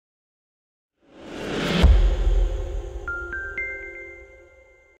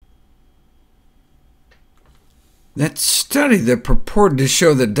That study that purported to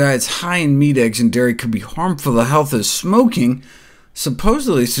show that diets high in meat, eggs, and dairy could be harmful to health as smoking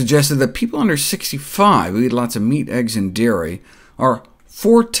supposedly suggested that people under 65 who eat lots of meat, eggs, and dairy are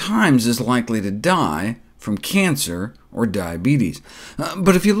 4 times as likely to die from cancer or diabetes.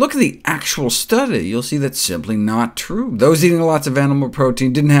 But if you look at the actual study, you'll see that's simply not true. Those eating lots of animal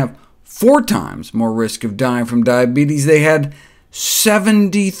protein didn't have 4 times more risk of dying from diabetes. They had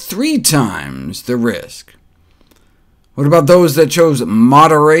 73 times the risk. What about those that chose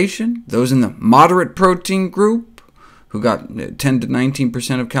moderation, those in the moderate protein group, who got 10 to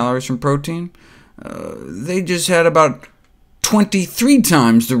 19% of calories from protein? They just had about 23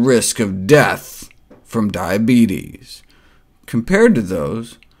 times the risk of death from diabetes, compared to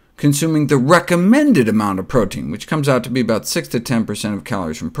those consuming the recommended amount of protein, which comes out to be about 6 to 10% of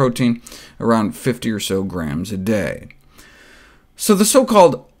calories from protein, around 50 or so grams a day. So the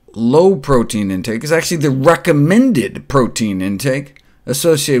so-called low protein intake is actually the recommended protein intake,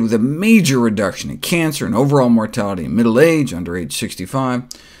 associated with a major reduction in cancer and overall mortality in middle age, under age 65.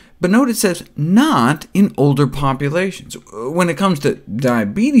 But note it says not in older populations. When it comes to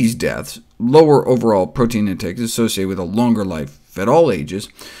diabetes deaths, lower overall protein intake is associated with a longer life at all ages,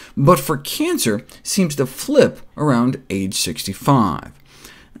 but for cancer seems to flip around age 65.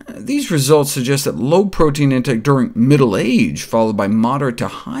 These results suggest that low protein intake during middle age, followed by moderate to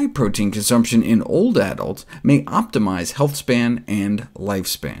high protein consumption in old adults, may optimize health span and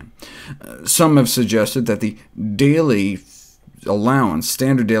lifespan. Some have suggested that the daily allowance,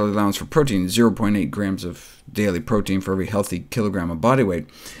 standard daily allowance for protein, 0.8 grams of daily protein for every healthy kilogram of body weight,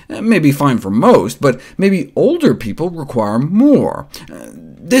 may be fine for most, but maybe older people require more.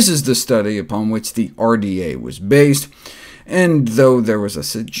 This is the study upon which the RDA was based, and though there was a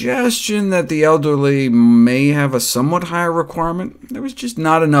suggestion that the elderly may have a somewhat higher requirement, there was just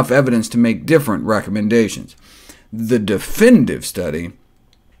not enough evidence to make different recommendations. The definitive study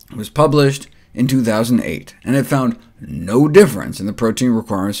was published in 2008, and it found no difference in the protein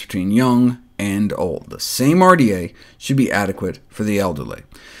requirements between young and old. The same RDA should be adequate for the elderly.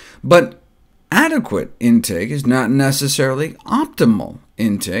 But adequate intake is not necessarily optimal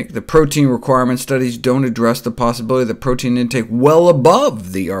intake. The protein requirement studies don't address the possibility that protein intake well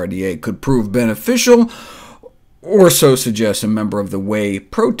above the RDA could prove beneficial, or so suggests a member of the Whey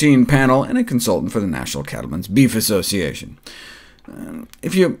Protein Panel and a consultant for the National Cattlemen's Beef Association.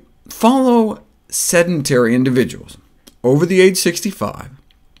 If you follow sedentary individuals over the age 65,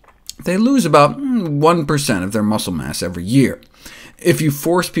 they lose about 1% of their muscle mass every year. If you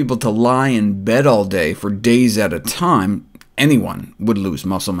force people to lie in bed all day for days at a time, anyone would lose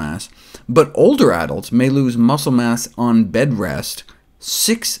muscle mass, but older adults may lose muscle mass on bed rest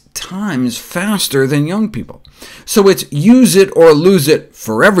 6 times faster than young people. So it's use it or lose it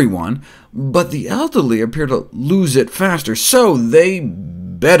for everyone, but the elderly appear to lose it faster, so they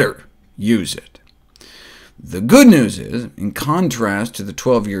better use it. The good news is, in contrast to the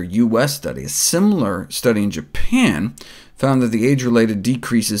 12-year US study, a similar study in Japan found that the age-related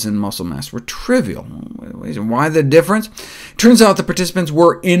decreases in muscle mass were trivial. Why the difference? Turns out the participants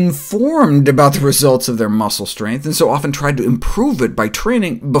were informed about the results of their muscle strength, and so often tried to improve it by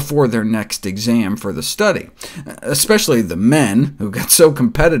training before their next exam for the study. Especially the men, who got so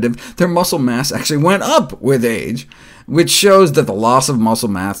competitive, their muscle mass actually went up with age, which shows that the loss of muscle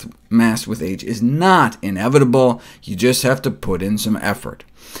mass with age is not inevitable. You just have to put in some effort.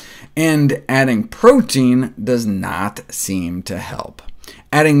 And adding protein does not seem to help.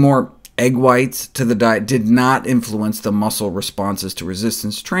 Adding more egg whites to the diet did not influence the muscle responses to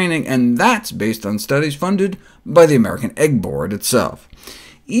resistance training, and that's based on studies funded by the American Egg Board itself.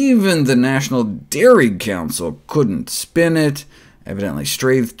 Even the National Dairy Council couldn't spin it. Evidently,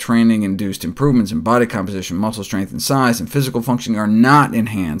 strength training induced improvements in body composition, muscle strength, and size, and physical functioning are not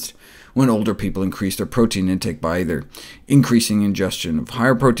enhanced when older people increase their protein intake by either increasing ingestion of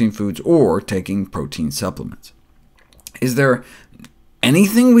higher protein foods or taking protein supplements. Is there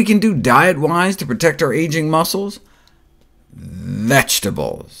anything we can do diet-wise to protect our aging muscles?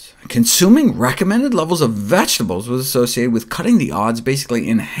 Vegetables. Consuming recommended levels of vegetables was associated with cutting the odds basically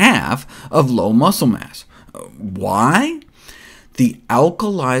in half of low muscle mass. Why? The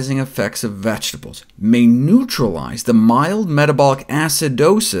alkalizing effects of vegetables may neutralize the mild metabolic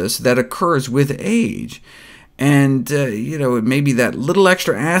acidosis that occurs with age. And it may be that little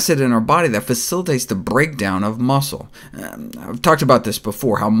extra acid in our body that facilitates the breakdown of muscle. I've talked about this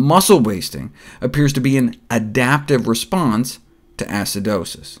before, how muscle wasting appears to be an adaptive response to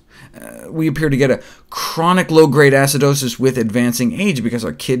acidosis. We appear to get a chronic low-grade acidosis with advancing age because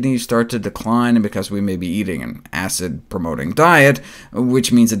our kidneys start to decline and because we may be eating an acid-promoting diet,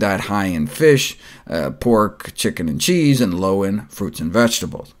 which means a diet high in fish, pork, chicken, and cheese, and low in fruits and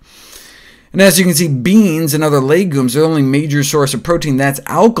vegetables. And as you can see, beans and other legumes are the only major source of protein that's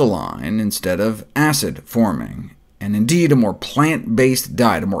alkaline instead of acid-forming. And indeed, a more plant-based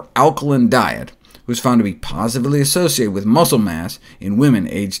diet, a more alkaline diet, was found to be positively associated with muscle mass in women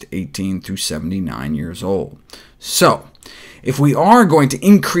aged 18 through 79 years old. So, if we are going to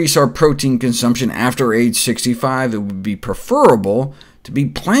increase our protein consumption after age 65, it would be preferable to be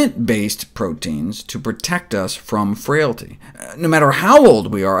plant-based proteins to protect us from frailty. No matter how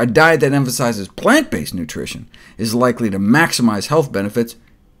old we are, a diet that emphasizes plant-based nutrition is likely to maximize health benefits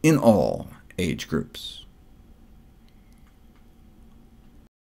in all age groups.